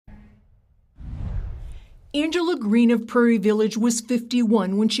Angela Green of Prairie Village was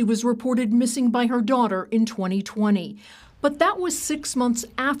 51 when she was reported missing by her daughter in 2020. But that was 6 months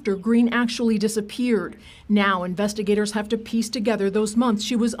after Green actually disappeared. Now investigators have to piece together those months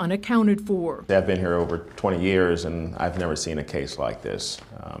she was unaccounted for. I've been here over 20 years and I've never seen a case like this.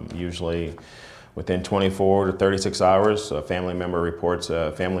 Usually within 24 to 36 hours, a family member reports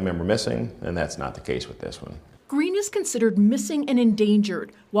a family member missing, and that's not the case with this one. Green is considered missing and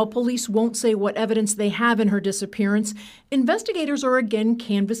endangered. While police won't say what evidence they have in her disappearance, investigators are again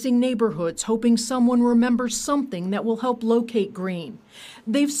canvassing neighborhoods, hoping someone remembers something that will help locate Green.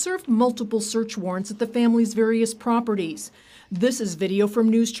 They've served multiple search warrants at the family's various properties. This is video from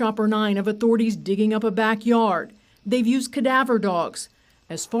News Chopper 9 of authorities digging up a backyard. They've used cadaver dogs.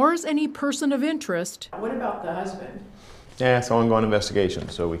 As far as any person of interest... What about the husband? Yeah, it's an ongoing investigation,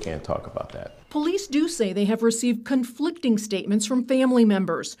 so we can't talk about that. Police do say they have received conflicting statements from family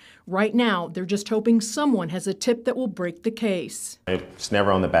members. Right now, they're just hoping someone has a tip that will break the case. It's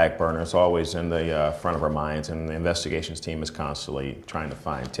never on the back burner. It's always in the front of our minds, and the investigations team is constantly trying to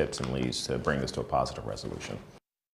find tips and leads to bring this to a positive resolution.